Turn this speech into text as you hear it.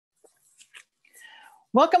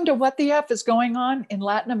Welcome to What the F is Going On in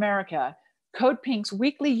Latin America, CODEPINK's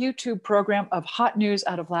weekly YouTube program of hot news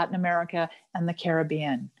out of Latin America and the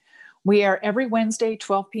Caribbean. We air every Wednesday,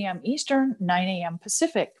 12 p.m. Eastern, 9 a.m.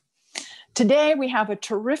 Pacific. Today, we have a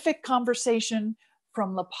terrific conversation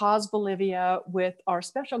from La Paz, Bolivia, with our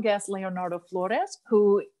special guest, Leonardo Flores,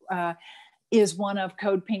 who is one of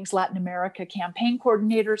CODEPINK's Latin America campaign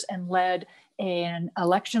coordinators and led an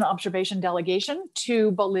election observation delegation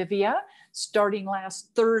to Bolivia starting last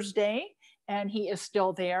Thursday, and he is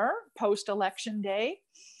still there post-election day.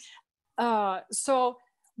 So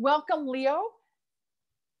welcome, Leo.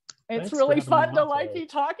 It's Thanks really fun to be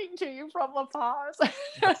talking to you from La Paz.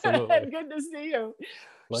 Absolutely. Good to see you.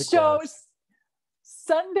 Likewise. So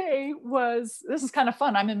Sunday this is kind of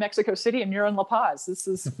fun. I'm in Mexico City and you're in La Paz. This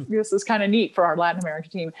is kind of neat for our Latin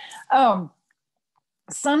American team.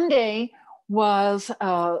 Sunday was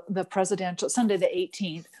Sunday the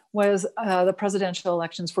 18th was the presidential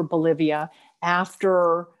elections for Bolivia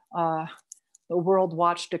after the world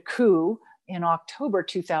watched a coup in October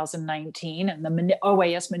 2019 and the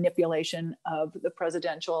OAS manipulation of the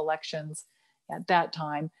presidential elections at that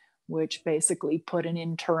time, which basically put an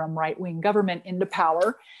interim right-wing government into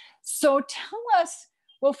power. So tell us,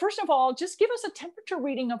 well, first of all, just give us a temperature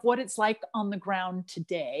reading of what it's like on the ground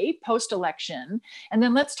today, post-election. And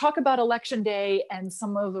then let's talk about election day and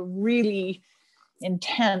some of the really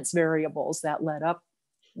intense variables that led up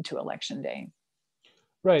to election day.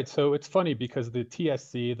 Right. So it's funny because the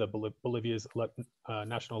TSC, Bolivia's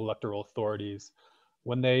National Electoral Authorities,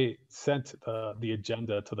 when they sent the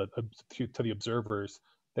agenda to the observers,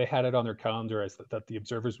 they had it on their calendar as that the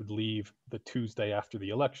observers would leave the Tuesday after the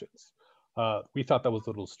elections. We thought that was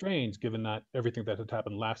a little strange given that everything that had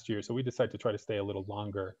happened last year. So we decided to try to stay a little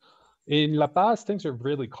longer. In La Paz, things are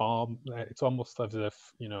really calm. It's almost as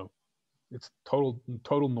if, it's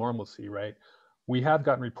total normalcy, right? We have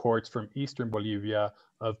gotten reports from Eastern Bolivia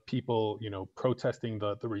of people, protesting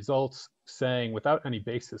the results, saying without any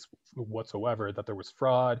basis whatsoever that there was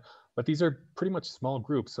fraud. But these are pretty much small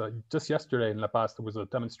groups. Just yesterday in La Paz, there was a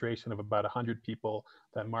demonstration of about 100 people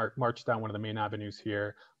that marched down one of the main avenues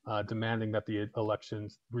here, demanding that the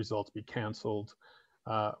elections results be canceled.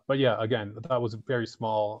 But yeah, again, that was a very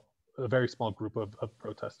small group of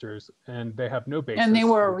protesters, and they have no basis. And they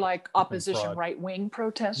were like opposition right-wing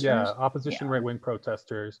protesters? Yeah, opposition right-wing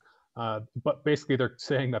protesters. But basically they're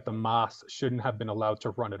saying that the MAS shouldn't have been allowed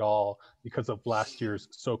to run at all because of last year's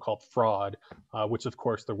so-called fraud, which of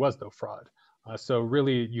course there was no fraud. So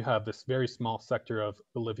really you have this very small sector of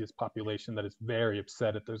Bolivia's population that is very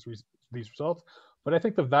upset at these results. But I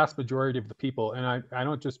think the vast majority of the people, and I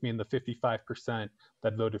don't just mean the 55%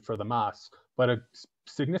 that voted for the MAS, but a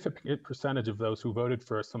significant percentage of those who voted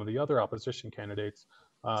for some of the other opposition candidates,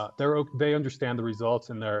 they understand the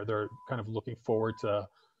results, and they're kind of looking forward to,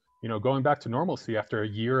 going back to normalcy after a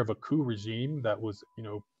year of a coup regime that was,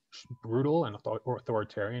 brutal and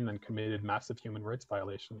authoritarian and committed massive human rights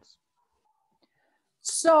violations.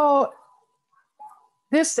 So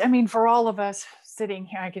for all of us sitting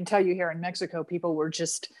here, I can tell you here in Mexico, people were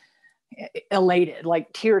just elated,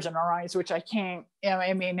 like tears in our eyes, which I can't,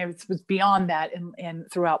 it was beyond that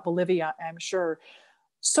and throughout Bolivia, I'm sure.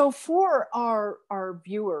 So for our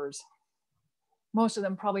viewers, most of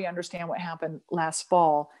them probably understand what happened last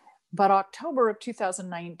fall, but October of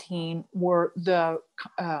 2019 were the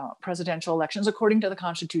presidential elections according to the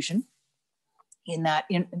Constitution in that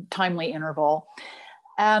timely interval.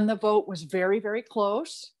 And the vote was very, very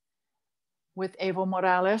close, with Evo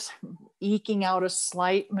Morales eking out a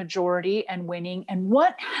slight majority and winning. And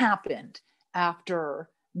what happened after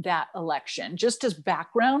that election? Just as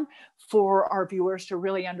background for our viewers to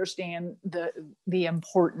really understand the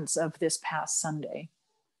importance of this past Sunday.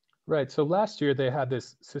 Right. So last year they had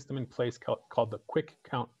this system in place called the quick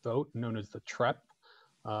count vote, known as the TREP.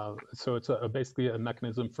 So it's basically a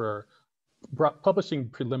mechanism for publishing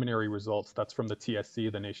preliminary results. That's from the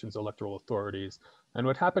TSC, the nation's electoral authorities. And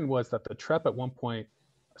what happened was that the TREP at one point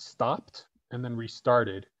stopped and then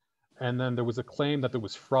restarted. And then there was a claim that there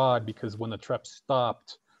was fraud because when the TREP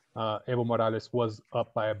stopped, Evo Morales was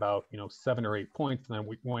up by about 7 or 8 points. And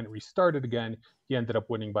then when it restarted again, he ended up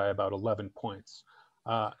winning by about 11 points.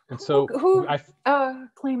 And so who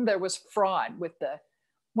claimed there was fraud with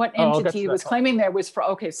what entity was claiming there was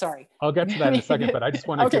fraud? Okay, sorry. I'll get to that in a second, but I just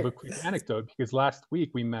want to give a quick anecdote, because last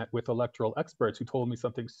week we met with electoral experts who told me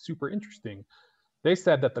something super interesting. They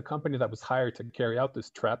said that the company that was hired to carry out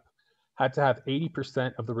this TREP had to have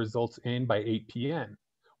 80% of the results in by 8 p.m.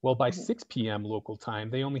 Well, by 6 p.m. local time,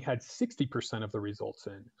 they only had 60% of the results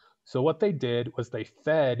in. So what they did was they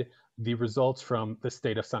fed the results from the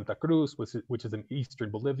state of Santa Cruz, which is in eastern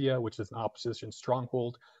Bolivia, which is an opposition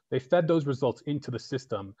stronghold. They fed those results into the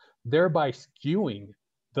system, thereby skewing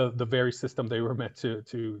the very system they were meant to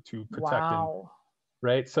protect. And Wow.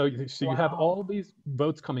 right, so you have Wow. all these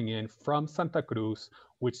votes coming in from Santa Cruz,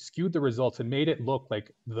 which skewed the results and made it look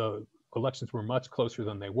like the elections were much closer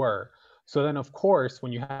than they were. So then, of course,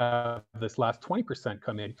 when you have this last 20%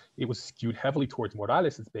 come in, it was skewed heavily towards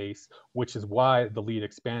Morales' base, which is why the lead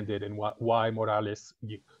expanded and why Morales,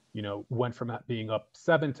 went from being up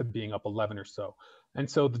 7 to being up 11 or so. And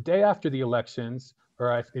so the day after the elections,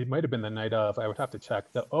 or it might have been the night of, I would have to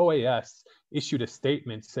check, the OAS issued a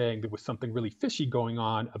statement saying there was something really fishy going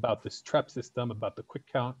on about this TREP system, about the quick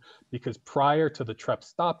count, because prior to the TREP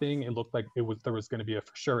stopping, it looked like there was going to be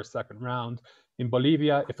for sure a second round. In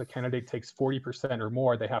Bolivia, if a candidate takes 40% or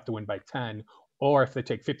more, they have to win by 10, or if they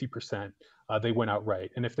take 50%, they win outright.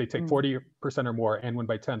 And if they take 40% or more and win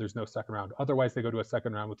by 10, there's no second round. Otherwise, they go to a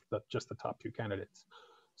second round with just the top 2 candidates.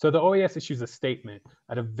 So the OAS issues a statement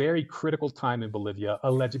at a very critical time in Bolivia,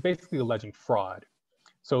 basically alleging fraud.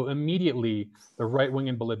 So immediately, the right wing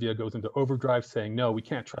in Bolivia goes into overdrive saying, no, we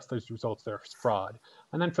can't trust those results, there's fraud.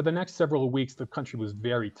 And then for the next several weeks, the country was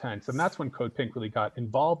very tense. And that's when CODEPINK really got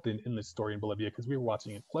involved in this story in Bolivia, because we were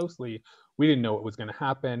watching it closely. We didn't know what was going to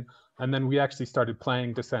happen. And then we actually started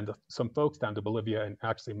planning to send some folks down to Bolivia, and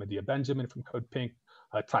actually Medea Benjamin from CODEPINK,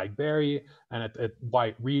 Ty Berry, and at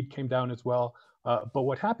Wyatt Reed came down as well. But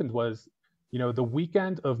what happened was, the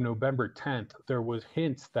weekend of November 10th, there was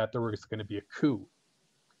hints that there was going to be a coup.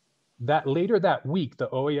 That later that week, the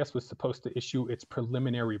OAS was supposed to issue its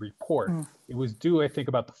preliminary report. It was due, I think,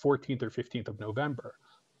 about the 14th or 15th of November.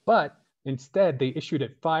 But instead, they issued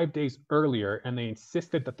it 5 days earlier, and they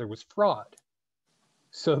insisted that there was fraud.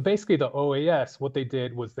 So basically, the OAS, what they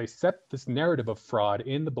did was they set this narrative of fraud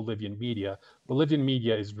in the Bolivian media. Bolivian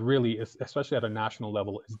media is really, especially at a national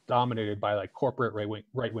level, is dominated by like corporate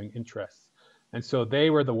right-wing interests. And so they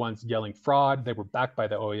were the ones yelling fraud. They were backed by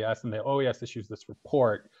the OAS, and the OAS issues this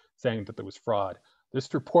report saying that there was fraud.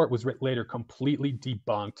 This report was later completely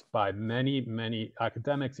debunked by many, many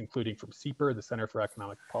academics, including from CEPR, the Center for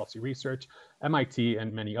Economic Policy Research, MIT,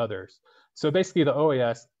 and many others. So basically the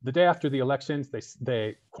OAS, the day after the elections,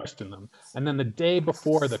 they questioned them. And then the day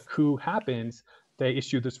before the coup happens, they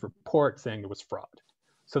issue this report saying there was fraud.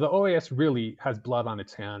 So the OAS really has blood on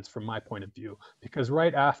its hands from my point of view, because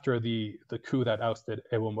right after the coup that ousted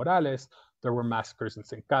Evo Morales, there were massacres in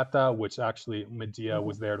Sencata, which actually Medea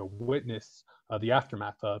was there to witness the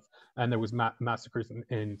aftermath of. And there was massacres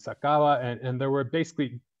in Sacaba, and there were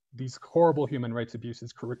basically these horrible human rights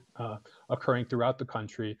abuses occurring throughout the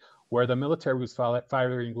country, where the military was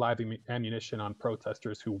firing live ammunition on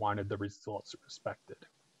protesters who wanted the results respected.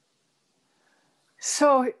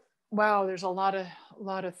 So, wow, there's a lot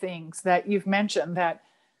of things that you've mentioned. That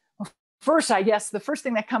first, I guess the first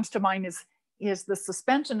thing that comes to mind is the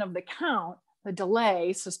suspension of the count, the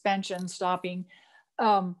delay, suspension, stopping.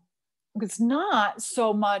 It's not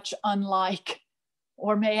so much unlike,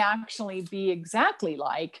 or may actually be exactly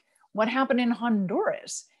like, what happened in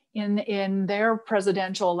Honduras in their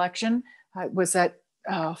presidential election. Was that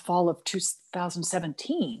fall of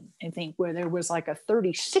 2017, I think, where there was like a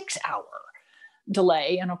 36-hour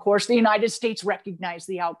delay. And of course, the United States recognized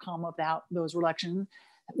the outcome of those elections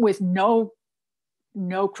with no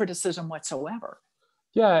criticism whatsoever.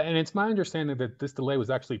 Yeah, and it's my understanding that this delay was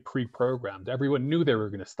actually pre-programmed. Everyone knew they were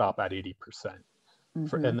going to stop at 80%,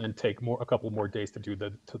 and then take a couple more days to do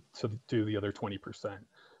the other 20%.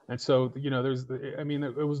 And so,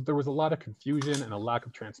 there was a lot of confusion and a lack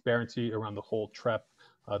of transparency around the whole TREP,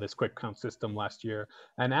 this quick count system last year.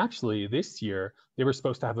 And actually, this year, they were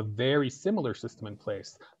supposed to have a very similar system in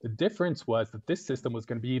place. The difference was that this system was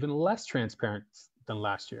going to be even less transparent than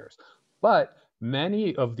last year's. But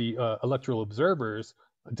many of the electoral observers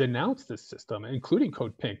denounced this system, including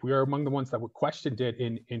CODEPINK. We are among the ones that were questioned it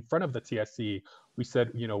in front of the TSC. We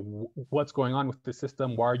said, what's going on with the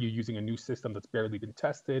system? Why are you using a new system that's barely been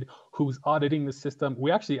tested? Who's auditing the system?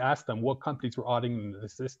 We actually asked them what companies were auditing the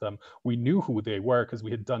system. We knew who they were because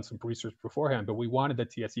we had done some research beforehand, but we wanted the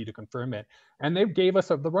TSC to confirm it. And they gave us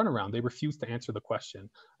the runaround. They refused to answer the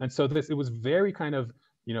question. And so it was very kind of,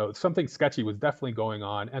 something sketchy was definitely going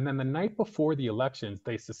on. And then the night before the elections,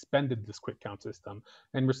 they suspended this quick count system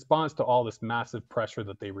in response to all this massive pressure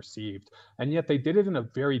that they received. And yet they did it in a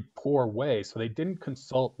very poor way. So they didn't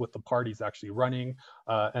consult with the parties actually running,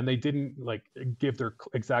 and they didn't give their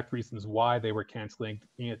exact reasons why they were canceling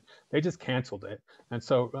it. They just canceled it. And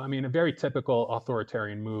so, a very typical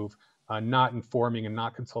authoritarian move, not informing and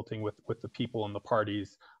not consulting with the people and the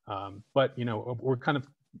parties. But we're kind of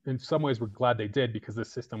in some ways, we're glad they did, because the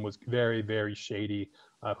system was very, very shady.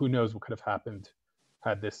 Who knows what could have happened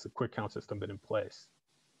had this quick count system been in place.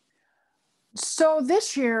 So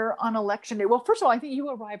this year on election day, well, first of all, I think you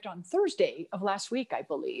arrived on Thursday of last week, I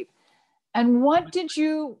believe. And what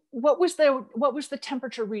was the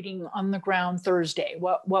temperature reading on the ground Thursday?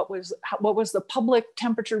 What was the public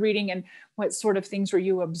temperature reading, and what sort of things were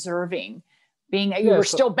you observing? You were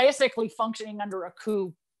still basically functioning under a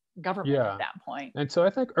coup government at that point. And so I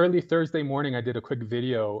think early Thursday morning, I did a quick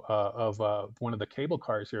video of one of the cable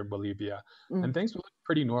cars here in Bolivia, and things were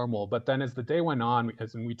pretty normal. But then as the day went on,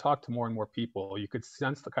 as we talked to more and more people, you could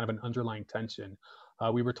sense the kind of an underlying tension.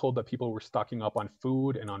 We were told that people were stocking up on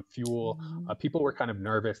food and on fuel. People were kind of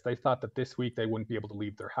nervous. They thought that this week they wouldn't be able to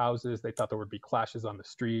leave their houses. They thought there would be clashes on the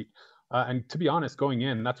street. And to be honest, going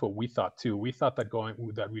in, that's what we thought too. We thought that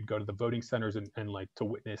we'd go to the voting centers and like to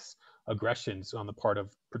witness aggressions on the part of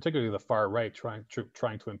particularly the far right trying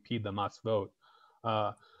to impede the mass vote.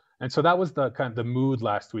 And so that was the kind of the mood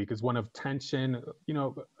last week, is one of tension,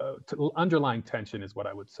 underlying tension is what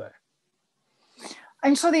I would say.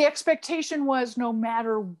 And so the expectation was, no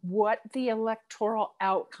matter what the electoral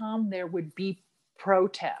outcome, there would be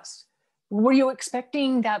protests. Were you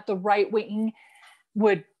expecting that the right wing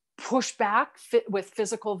would push back with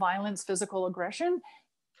physical violence, physical aggression,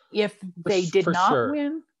 if they did not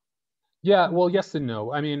win? Yeah, well, yes and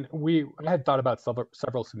no. I mean, I had thought about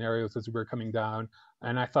several scenarios as we were coming down,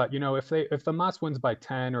 and I thought, if the Mas wins by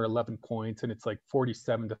 10 or 11 points, and it's like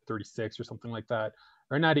 47-36 or something like that,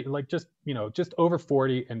 or not, like just over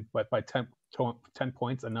 40, but by 10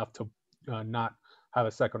 points, enough to not have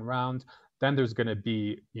a second round, then there's going to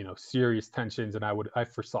be serious tensions, and I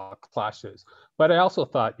foresaw clashes. But I also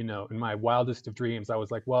thought, in my wildest of dreams, I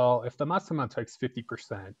was like, well, if the Mastermind takes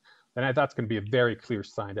 50%, then that's going to be a very clear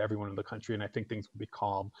sign to everyone in the country, and I think things will be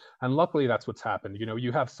calm. And luckily, that's what's happened.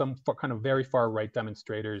 You have some kind of very far right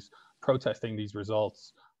demonstrators protesting these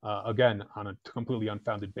results, again, on a completely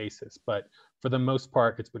unfounded basis. But for the most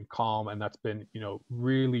part, it's been calm, and that's been,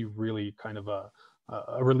 really, really kind of a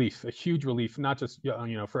relief, a huge relief, not just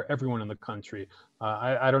for everyone in the country.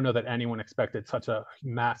 I don't know that anyone expected such a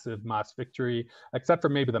massive Mas victory, except for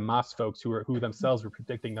maybe the Mas folks who themselves were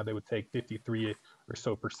predicting that they would take 53% or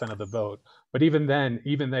so of the vote. But even then,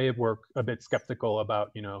 even they were a bit skeptical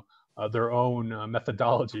about their own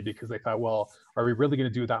methodology, because they thought, well, are we really going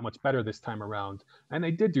to do that much better this time around? And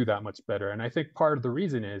they did do that much better. And I think part of the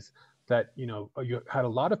reason is that you had a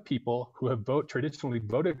lot of people who have traditionally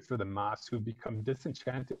voted for the Mas who've become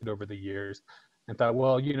disenchanted over the years, and thought,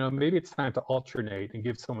 well, maybe it's time to alternate and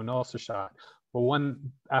give someone else a shot. But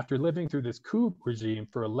after living through this coup regime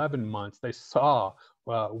for 11 months, they saw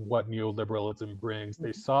what neoliberalism brings.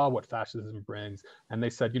 They saw what fascism brings. And they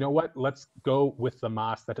said, you know what, let's go with the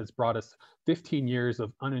Mas that has brought us 15 years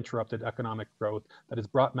of uninterrupted economic growth, that has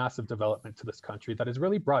brought massive development to this country, that has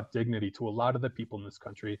really brought dignity to a lot of the people in this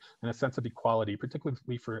country, and a sense of equality,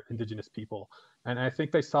 particularly for indigenous people. And I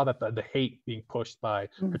think they saw that the hate being pushed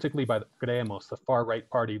particularly by the Creemos, the far right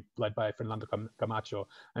party led by Fernando Camacho.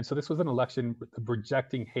 And so this was an election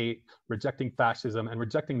rejecting hate, rejecting fascism, and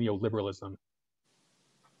rejecting neoliberalism.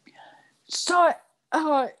 So,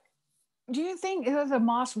 do you think the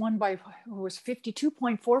Mas won by, was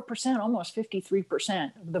 52.4%, almost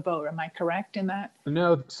 53% of the vote? Am I correct in that?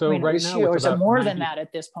 No, so right now, or is it more than that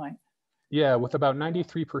at this point? Yeah, with about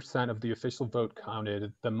 93% of the official vote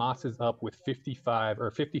counted, the Mas is up with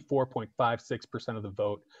 54.56% of the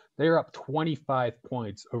vote. They're up 25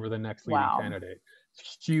 points over the next leading candidate.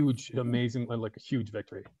 Huge, amazing, like a huge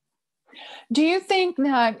victory. Do you think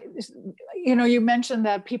that, you mentioned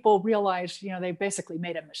that people realized, they basically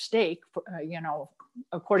made a mistake,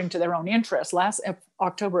 according to their own interests last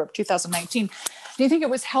October of 2019. Do you think it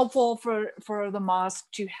was helpful for the Mas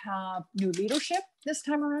to have new leadership this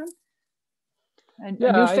time around? A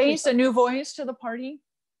new face, a new voice to the party?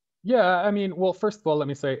 Yeah, I mean, well, first of all, let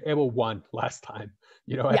me say Evo won last time.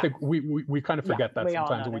 I think we kind of forget that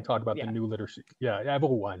sometimes when we talk about the new leadership. Yeah, Evo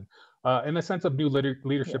won. In the sense of new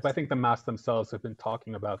leadership, I think the Mas themselves have been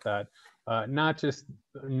talking about that, not just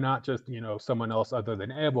someone else other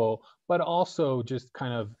than Evo, but also just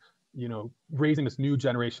kind of raising this new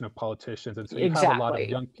generation of politicians. And so you have a lot of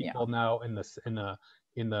young people now in the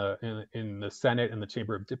Senate and the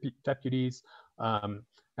Chamber of Deputies.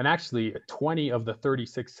 And actually, 20 of the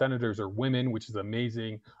 36 senators are women, which is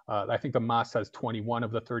amazing. I think the Mas has 21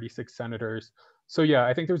 of the 36 senators. So yeah,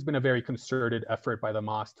 I think there's been a very concerted effort by the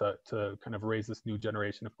Mas to kind of raise this new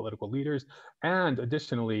generation of political leaders. And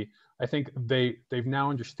additionally, I think they've now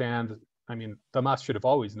understand I mean, the MAS should have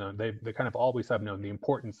always known. They kind of always have known the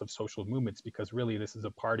importance of social movements, because really this is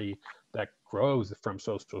a party that grows from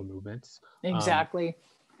social movements. Exactly.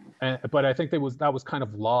 But I think that was kind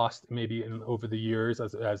of lost maybe over the years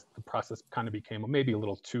as the process kind of became maybe a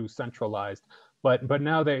little too centralized. But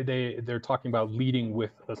now they're talking about leading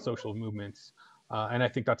with the social movements, and I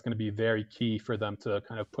think that's going to be very key for them to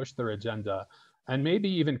kind of push their agenda and maybe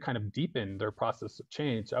even kind of deepen their process of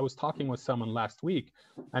change. I was talking with someone last week,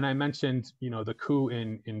 and I mentioned, the coup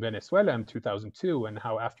in Venezuela in 2002, and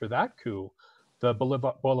how after that coup, the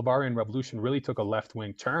Bolivarian revolution really took a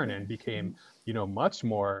left-wing turn and became, much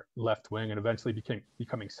more left-wing, and eventually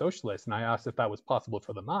becoming socialist. And I asked if that was possible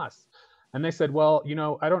for the MAS. And they said, well,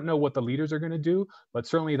 I don't know what the leaders are going to do, but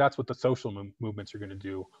certainly that's what the social movements are going to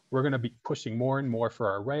do. We're going to be pushing more and more for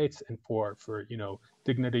our rights, and for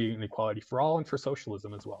dignity and equality for all, and for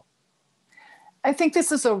socialism as well. I think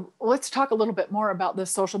let's talk a little bit more about the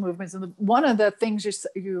social movements. And one of the things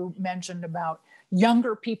you mentioned about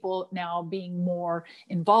younger people now being more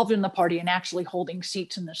involved in the party and actually holding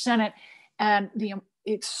seats in the Senate. And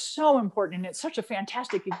it's so important, and it's such a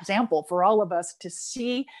fantastic example for all of us to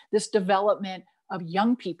see this development of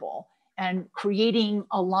young people and creating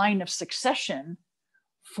a line of succession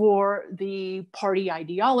for the party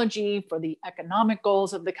ideology, for the economic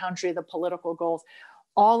goals of the country, the political goals,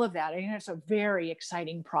 all of that. I think it's a very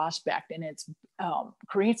exciting prospect, and it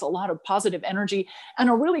creates a lot of positive energy and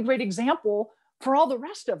a really great example for all the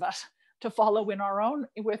rest of us to follow with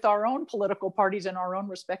our own political parties in our own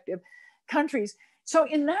respective countries. So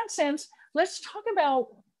in that sense, let's talk about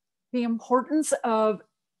the importance of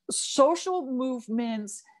social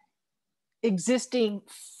movements existing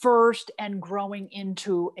first and growing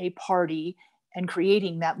into a party and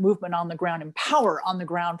creating that movement on the ground and power on the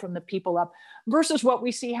ground from the people up, versus what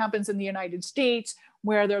we see happens in the United States,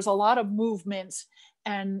 where there's a lot of movements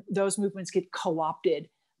and those movements get co-opted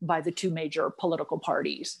by the two major political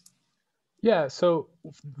parties. Yeah, so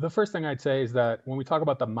the first thing I'd say is that when we talk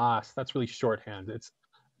about the MAS, that's really shorthand. It's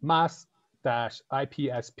MAS-IPSP.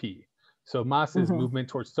 So MAS is Movement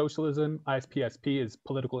Towards Socialism. IPSP is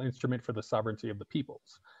Political Instrument for the Sovereignty of the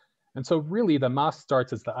Peoples. And so really the MAS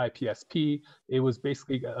starts as the IPSP. It was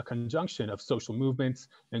basically a conjunction of social movements,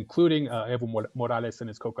 including Evo Morales and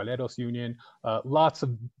his Cocaleros union, lots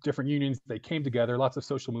of different unions. They came together, lots of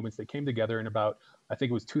social movements. They came together in about, I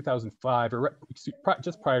think it was 2005, or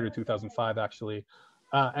just prior to 2005, actually.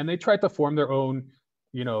 And they tried to form their own,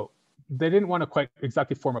 they didn't want to quite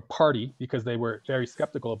exactly form a party, because they were very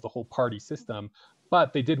skeptical of the whole party system,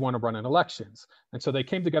 but they did want to run in elections. And so they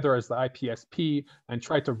came together as the IPSP and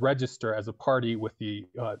tried to register as a party with the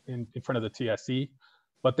in front of the TSE,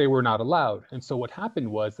 but they were not allowed. And so what happened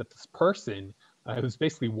was that this person, it was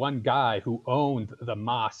basically one guy who owned the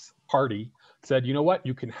MAS party, said, you know what,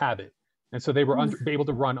 you can have it. And so they were able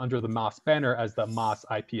to run under the MAS banner as the MAS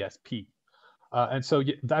IPSP. And so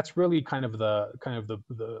that's really kind of the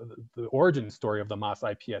origin story of the MAS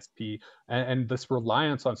IPSP, and this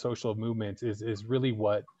reliance on social movements is really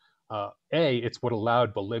what it's what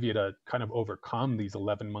allowed Bolivia to kind of overcome these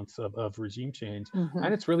 11 months of regime change,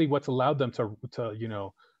 and it's really what's allowed them to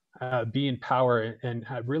be in power, and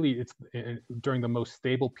really during the most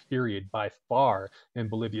stable period by far in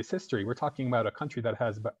Bolivia's history. We're talking about a country that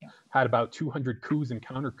has had about 200 coups and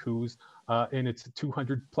counter coups in its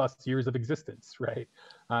 200 plus years of existence, right?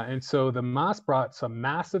 And so the MAS brought some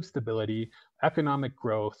massive stability, economic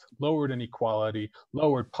growth, lowered inequality,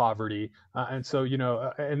 lowered poverty, and so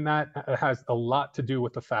and that has a lot to do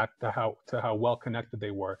with the fact that how well connected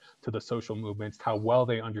they were to the social movements, how well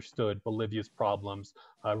they understood Bolivia's problems,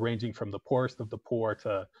 ranging from the poorest of the poor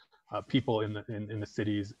to people in the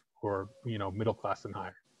cities, or middle class and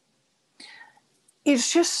higher.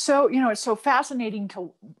 It's just so it's so fascinating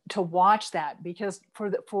to watch that, because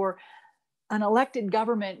for an elected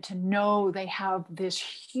government to know they have this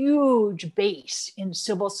huge base in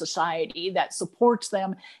civil society that supports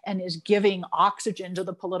them and is giving oxygen to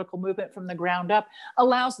the political movement from the ground up,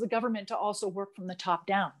 allows the government to also work from the top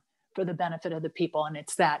down for the benefit of the people. And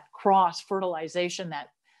it's that cross-fertilization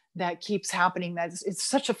that keeps happening. It's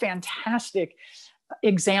such a fantastic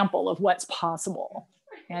example of what's possible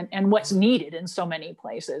and what's needed in so many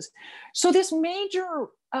places. So this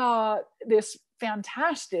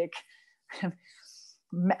fantastic,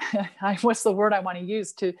 what's the word I want to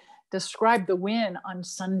use to describe the win on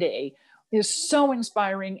Sunday, is so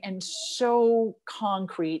inspiring and so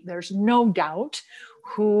concrete. There's no doubt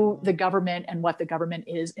who the government and what the government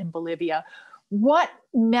is in Bolivia. What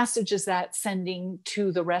message is that sending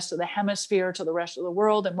to the rest of the hemisphere, to the rest of the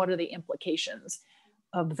world, and what are the implications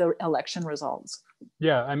of the election results.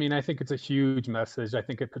 Yeah, I mean, I think it's a huge message. I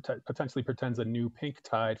think it potentially portends a new pink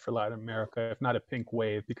tide for Latin America, if not a pink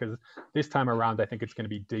wave, because this time around, I think it's going to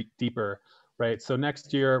be deeper, right? So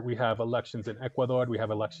next year we have elections in Ecuador, we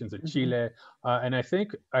have elections in Chile, and I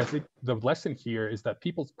think the lesson here is that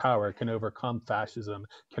people's power can overcome fascism,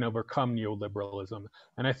 can overcome neoliberalism,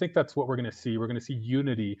 and I think that's what we're going to see. We're going to see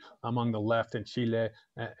unity among the left in Chile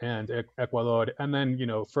and Ecuador, and then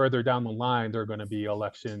further down the line there are going to be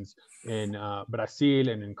elections in Brazil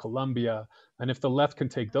and in Colombia. And if the left can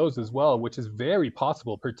take those as well, which is very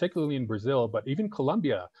possible, particularly in Brazil, but even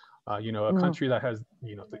Colombia, a country that has,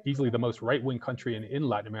 easily the most right-wing country in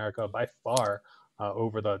Latin America by far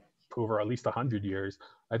over at least 100 years.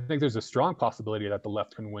 I think there's a strong possibility that the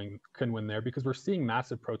left can win there, because we're seeing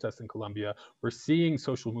massive protests in Colombia. We're seeing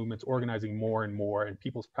social movements organizing more and more, and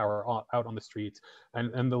people's power out on the streets.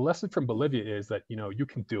 And the lesson from Bolivia is that you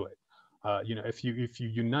can do it. If you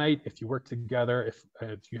unite, if you work together,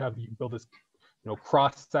 if you build this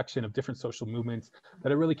cross section of different social movements,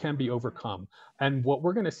 that it really can be overcome. And what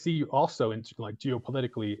we're going to see also in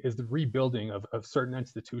geopolitically is the rebuilding of certain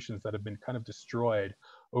institutions that have been kind of destroyed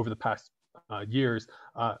over the past years,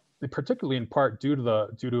 particularly in part due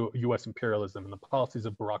to U.S. imperialism and the policies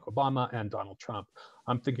of Barack Obama and Donald Trump.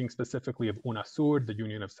 I'm thinking specifically of UNASUR, the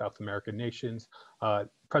Union of South American Nations.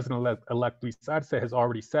 President-elect Luis Arce has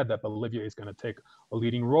already said that Bolivia is going to take a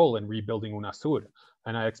leading role in rebuilding UNASUR.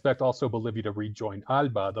 And I expect also Bolivia to rejoin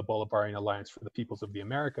ALBA, the Bolivarian Alliance for the Peoples of the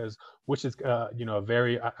Americas, which is, a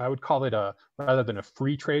very, I would call it rather than a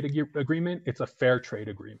free trade agreement, it's a fair trade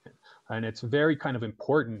agreement. And it's very kind of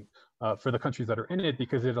important for the countries that are in it,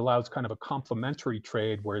 because it allows kind of a complementary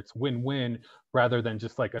trade where it's win-win rather than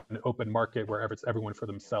just like an open market where it's everyone for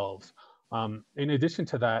themselves. In addition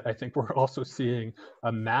to that, I think we're also seeing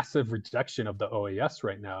a massive rejection of the OAS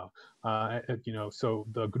right now. So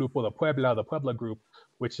the Grupo de Puebla, the Puebla group,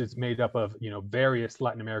 which is made up of various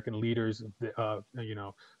Latin American leaders,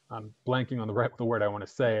 I'm blanking on the word I want to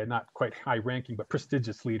say, not quite high ranking, but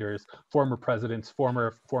prestigious leaders, former presidents,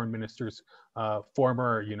 former foreign ministers,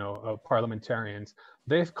 former parliamentarians.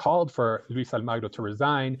 They've called for Luis Almagro to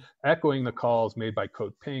resign, echoing the calls made by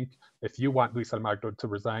CODEPINK. If you want Luis Almagro to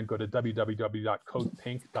resign, go to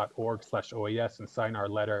www.codepink.org/OAS and sign our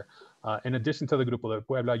letter. In addition to the Grupo de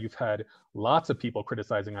Puebla, you've had lots of people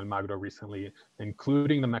criticizing Almagro recently,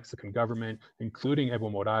 including the Mexican government, including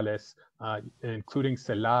Evo Morales, including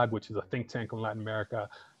CELAG, which is a think tank in Latin America.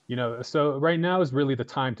 So right now is really the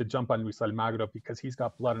time to jump on Luis Almagro, because he's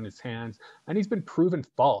got blood on his hands and he's been proven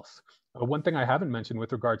false. One thing I haven't mentioned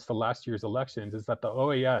with regards to last year's elections is that the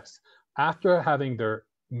OAS, after having their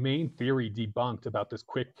main theory debunked about this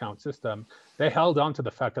quick count system, they held on to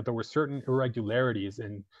the fact that there were certain irregularities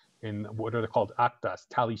in what are called actas,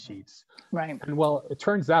 tally sheets. Right. And well, it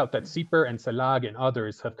turns out that CIPER and CELAG and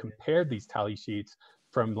others have compared these tally sheets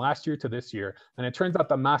from last year to this year, and it turns out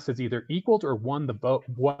that MAS has either equaled or won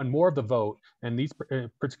more of the vote in these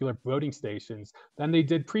particular voting stations than they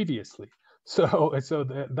did previously. So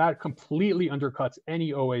that completely undercuts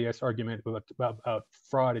any OAS argument about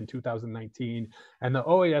fraud in 2019, and the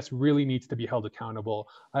OAS really needs to be held accountable.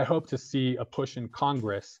 I hope to see a push in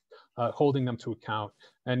Congress holding them to account,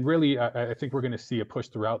 and really I think we're going to see a push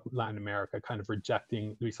throughout Latin America kind of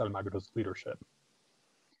rejecting Luis Almagro's leadership.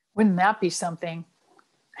 Wouldn't that be something?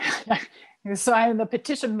 So the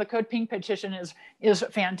petition, the CODEPINK petition is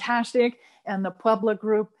fantastic, and the Puebla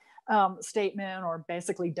group statement, or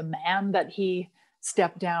basically demand that he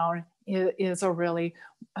step down, is a really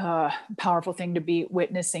powerful thing to be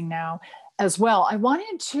witnessing now as well. I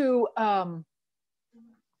wanted to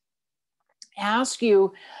ask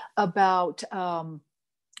you about,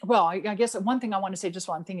 I guess one thing I want to say just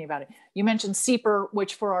while I'm thinking about it, you mentioned CIPER,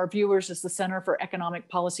 which for our viewers is the Center for Economic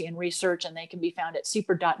Policy and Research, and they can be found at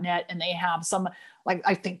CIPER.net, and they have some,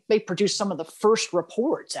 I think they produced some of the first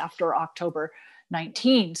reports after October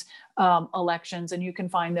 19's elections, and you can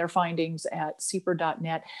find their findings at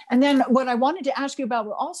CIPER.net. And then what I wanted to ask you about,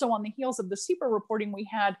 also on the heels of the CIPER reporting, we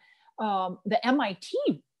had the MIT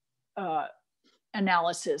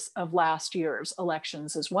analysis of last year's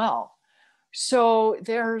elections as well. So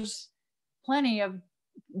there's plenty of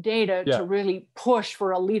data to really push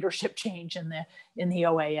for a leadership change in the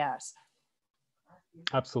OAS.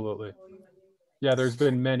 Absolutely. Yeah, there's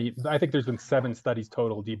been many. I think there's been 7 studies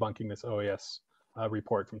total debunking this OAS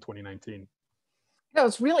report from 2019. No,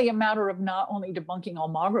 it's really a matter of not only debunking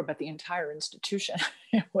Almagro, but the entire institution.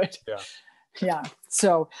 Yeah.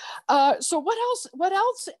 So what else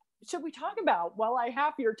should we talk about while I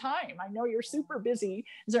have your time? I know you're super busy.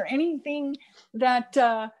 Is there anything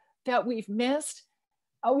that we've missed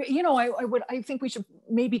Oh, I think we should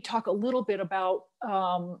maybe talk a little bit about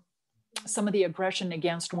some of the aggression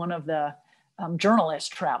against one of the journalists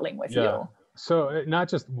traveling with Yeah. you. So not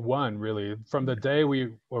just one, really. From the day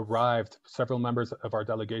we arrived, several members of our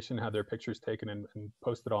delegation had their pictures taken and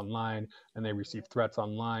posted online, and they received threats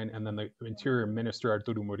online. And then the Interior Minister,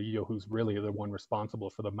 Arturo Murillo, who's really the one responsible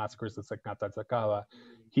for the massacres of Zacatecala,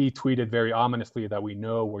 he tweeted very ominously that we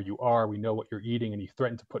know where you are, we know what you're eating, and he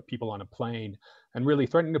threatened to put people on a plane. And really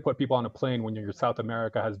threatening to put people on a plane when you're in South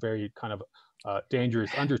America has very kind of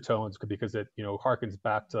dangerous undertones, because it harkens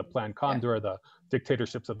back to Plan Condor, the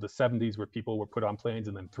dictatorships of the 70s, where people were put on planes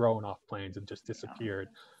and then thrown off planes and just disappeared.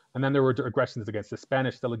 And then there were aggressions against the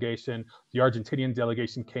Spanish delegation. The Argentinian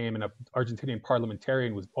delegation came, and an Argentinian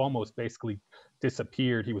parliamentarian was almost basically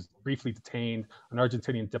disappeared. He was briefly detained. An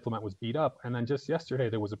Argentinian diplomat was beat up. And then just yesterday,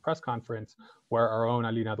 there was a press conference where our own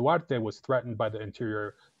Alina Duarte was threatened by the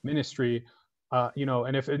Interior Ministry.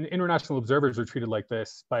 And if international observers are treated like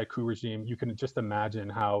this by a coup regime, you can just imagine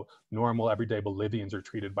how normal, everyday Bolivians are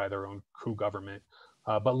treated by their own coup government.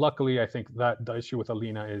 But luckily, I think that the issue with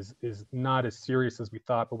Alina is not as serious as we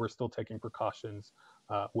thought, but we're still taking precautions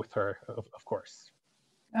with her, of course.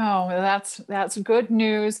 Oh, that's good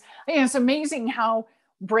news. It's amazing how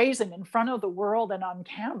brazen in front of the world and on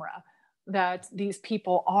camera that these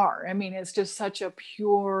people are. I mean, it's just such a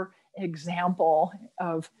pure example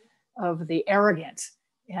of the arrogance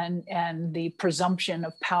and the presumption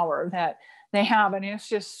of power that they have. And it's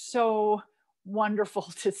just so wonderful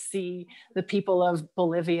to see the people of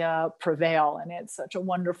Bolivia prevail. And it's such a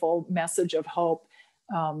wonderful message of hope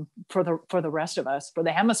for the rest of us, for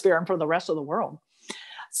the hemisphere, and for the rest of the world.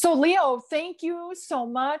 So Leo, thank you so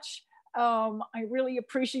much. I really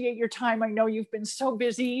appreciate your time. I know you've been so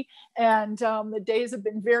busy, and the days have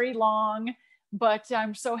been very long, but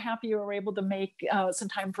I'm so happy you were able to make some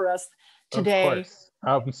time for us today. Of course.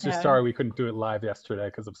 I'm just sorry we couldn't do it live yesterday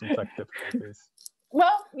because of some tech difficulties.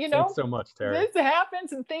 Well, thanks so much, Terry. This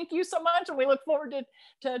happens, and thank you so much. And we look forward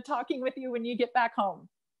to talking with you when you get back home.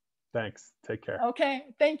 Thanks. Take care. Okay.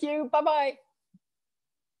 Thank you. Bye-bye.